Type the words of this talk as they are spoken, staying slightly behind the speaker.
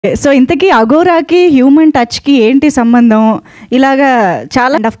So ఇంతకీ అఘోరాకి human టచ్కి ఏంటి సంబంధం? ఇలాగా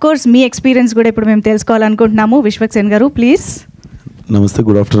చాలా ఆఫ్ కోర్స్ మీ ఎక్స్పీరియన్స్ కూడా ఇప్పుడు మేము తెలుసుకోవాలనుకుంటున్నాము. విశ్వక్సేన్ గారు ప్లీజ్. నమస్తే,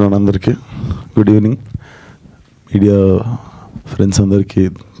 గుడ్ ఆఫ్టర్నూన్ అందరికీ, గుడ్ ఈవినింగ్ మీడియా ఫ్రెండ్స్ అందరికీ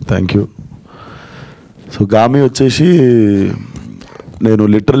థ్యాంక్ యూ. సో గామి వచ్చేసి నేను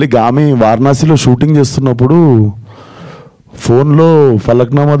లిటరలీ గామి వారణాసిలో షూటింగ్ చేస్తున్నప్పుడు ఫోన్లో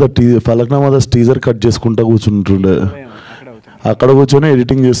ఫలక్నామా టీజర్ కట్ చేసుకుంటా కూర్చుంటుండే. అక్కడ కూర్చొని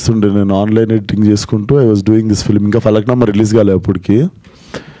ఎడిటింగ్ చేస్తుండే, నేను ఆన్లైన్ ఎడిటింగ్ చేసుకుంటూ I was doing this film. ఇంకా ఫలక్నామా రిలీజ్ కాలే అప్పటికి.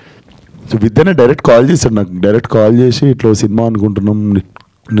 సో విద్యనే డైరెక్ట్ కాల్ చేశాడు నాకు, డైరెక్ట్ కాల్ చేసి ఇట్లా సినిమా అనుకుంటున్నాం,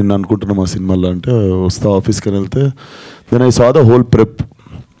 నిన్ను అనుకుంటున్నాం ఆ సినిమాలో అంటే వస్తా ఆఫీస్కి అని వెళ్తే then I saw the whole prep.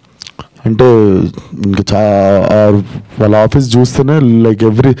 అంటే ఇంకా వాళ్ళ ఆఫీస్ చూస్తేనే లైక్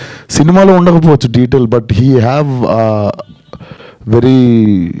ఎవ్రీ సినిమాలో ఉండకపోవచ్చు detail, but he have very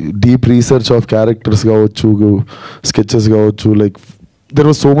deep research of characters కావచ్చు, స్కెచెస్ కావచ్చు, like there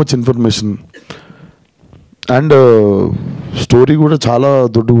was so much information. And story కూడా చాలా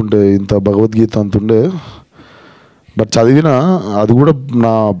దొడ్డుగా ఉండే, ఇంత భగవద్గీత అంత ఉండే. బట్ చదివిన అది కూడా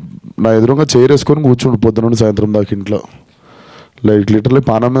నా ఎదురుగా చైర్ వేసుకొని కూర్చుండు పొద్దున నుండి సాయంత్రం దాకా ఇంట్లో, లైక్ లిటరలీ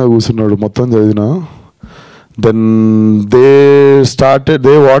పానం మీద కూర్చున్నాడు మొత్తం చదివిన. Then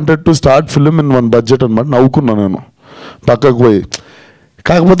they wanted to start film in one budget అనమాట. నవ్వుకున్నా నేను పక్కకు పోయి.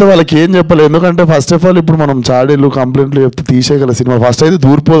 కాకపోతే వాళ్ళకి ఏం చెప్పాలి, ఎందుకంటే ఫస్ట్ ఆఫ్ ఆల్ ఇప్పుడు మనం చాడీలు కంప్లైంట్లు చెప్తే తీసేయగల సినిమా. ఫస్ట్ అయితే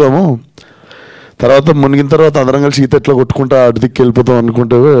దూరిపోదాము, తర్వాత మునిగిన తర్వాత అందరం కలిసి ఈత ఎట్లా కొట్టుకుంటా అటు దిక్కి వెళ్ళిపోతాం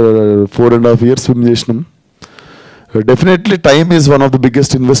అనుకుంటే 4.5 years స్విమ్ చేసినాం. Definitely time is one of the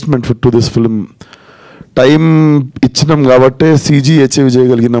biggest investment to this film. Time ఇచ్చినాం కాబట్టి CG achieve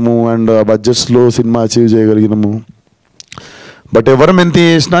చేయగలిగినాము and బడ్జెట్స్లో cinema achieve చేయగలిగినాము. But ఎవరం ఎంత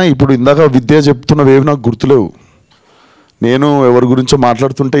చేసినా ఇప్పుడు ఇందాక విద్య చెప్తున్నవేవి నాకు గుర్తులేవు. నేను ఎవరి గురించో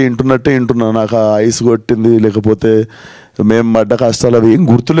మాట్లాడుతుంటే వింటున్నా, నాకు ఐస్ కొట్టింది లేకపోతే మేము పడ్డ కష్టాలు అవి ఏం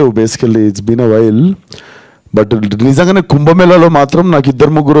గుర్తులేవు basically. It's been a while. But నిజంగానే కుంభమేళాలో మాత్రం నాకు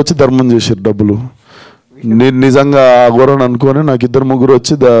 2-3 వచ్చి ధర్మం చేశారు డబ్బులు. నేను నిజంగా అఘోరాన్ని అనుకొని నాకు 2-3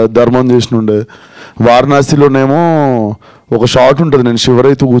 వచ్చి ధర్మం చేసినుండే. వారణాసిలోనేమో ఒక షాట్ ఉంటుంది, నేను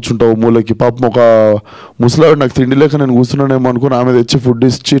శివరైతూ కూర్చుంటావు మూలకి, పాపం ఒక ముసలాడు నాకు తిండి లేక నేను కూర్చున్నానేమో అనుకుని ఆమె తెచ్చి ఫుడ్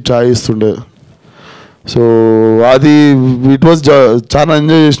ఇచ్చి చాయ్ ఇస్తుండే. సో అది ఇట్ వాజ్ చాలా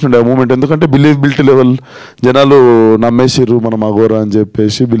ఎంజాయ్ చేసినుండే ఆ మూమెంట్. ఎందుకంటే బిలీవబిలిటీ లెవెల్ జనాలు నమ్మేసిర్రు మనం అఘోరా అని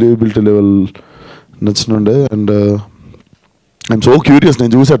చెప్పేసి, believability level నచ్చినుండే. And I'm so curious,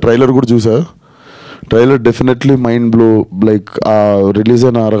 నేను చూసా ట్రైలర్ కూడా చూసా. Trailer definitely mind blow, like ఆ రిలీజ్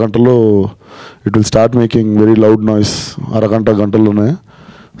అయిన అరగంటలో it will start making very loud noise గంటలోనే.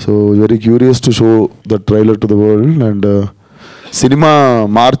 So very curious to show the trailer to the world. And cinema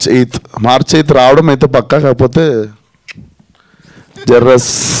March 8 రావడం అయితే పక్కా, కాకపోతే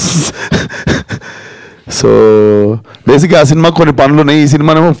జర్రస్. సో బేసిక్గా ఆ సినిమా కొన్ని పనులు ఉన్నాయి, ఈ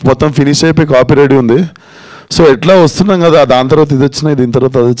సినిమానేమో మొత్తం ఫినిష్ అయిపోయి కాపీ రెడీ ఉంది. సో ఎట్లా వస్తున్నాం కదా, దాని తర్వాత ఇది వచ్చినా, దీని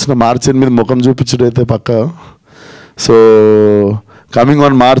తర్వాత అది వచ్చినా, మార్చ్ 8 ముఖం చూపించడం అయితే పక్కా. సో కమింగ్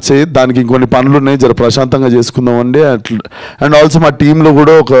ఆన్ March 8 దానికి ఇంకొన్ని పనులు ఉన్నాయి, జర ప్రశాంతంగా చేసుకుందామండి. అండ్ ఆల్సో మా టీంలో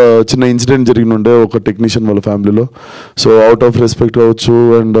కూడా ఒక చిన్న ఇన్సిడెంట్ జరిగినుండే ఒక టెక్నీషియన్ వాళ్ళ ఫ్యామిలీలో. సో అవుట్ ఆఫ్ రెస్పెక్ట్ అవ్వచ్చు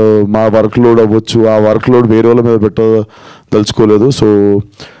అండ్ మా వర్క్ లోడ్ అవ్వచ్చు, ఆ వర్క్ లోడ్ వేరే వాళ్ళ మీద పెట్టదలుచుకోలేదు. So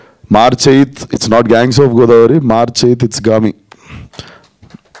March 8 it's not gangs of Godavari, March 8 it's Gaami.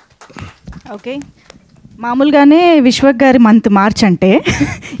 Okay, మామూలుగానే విశ్వక్ గారి మంత్ మార్చ్ అంటే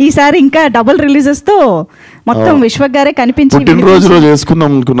ఈసారి ఇంకా డబుల్ రిలీజెస్తో మొత్తం విశ్వక్ గారే కనిపించి పుట్టినరోజు చేసుకుందాం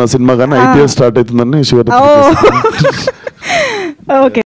అనుకున్న సినిమా కానీ IPL స్టార్ట్ అవుతుందని ఓకే.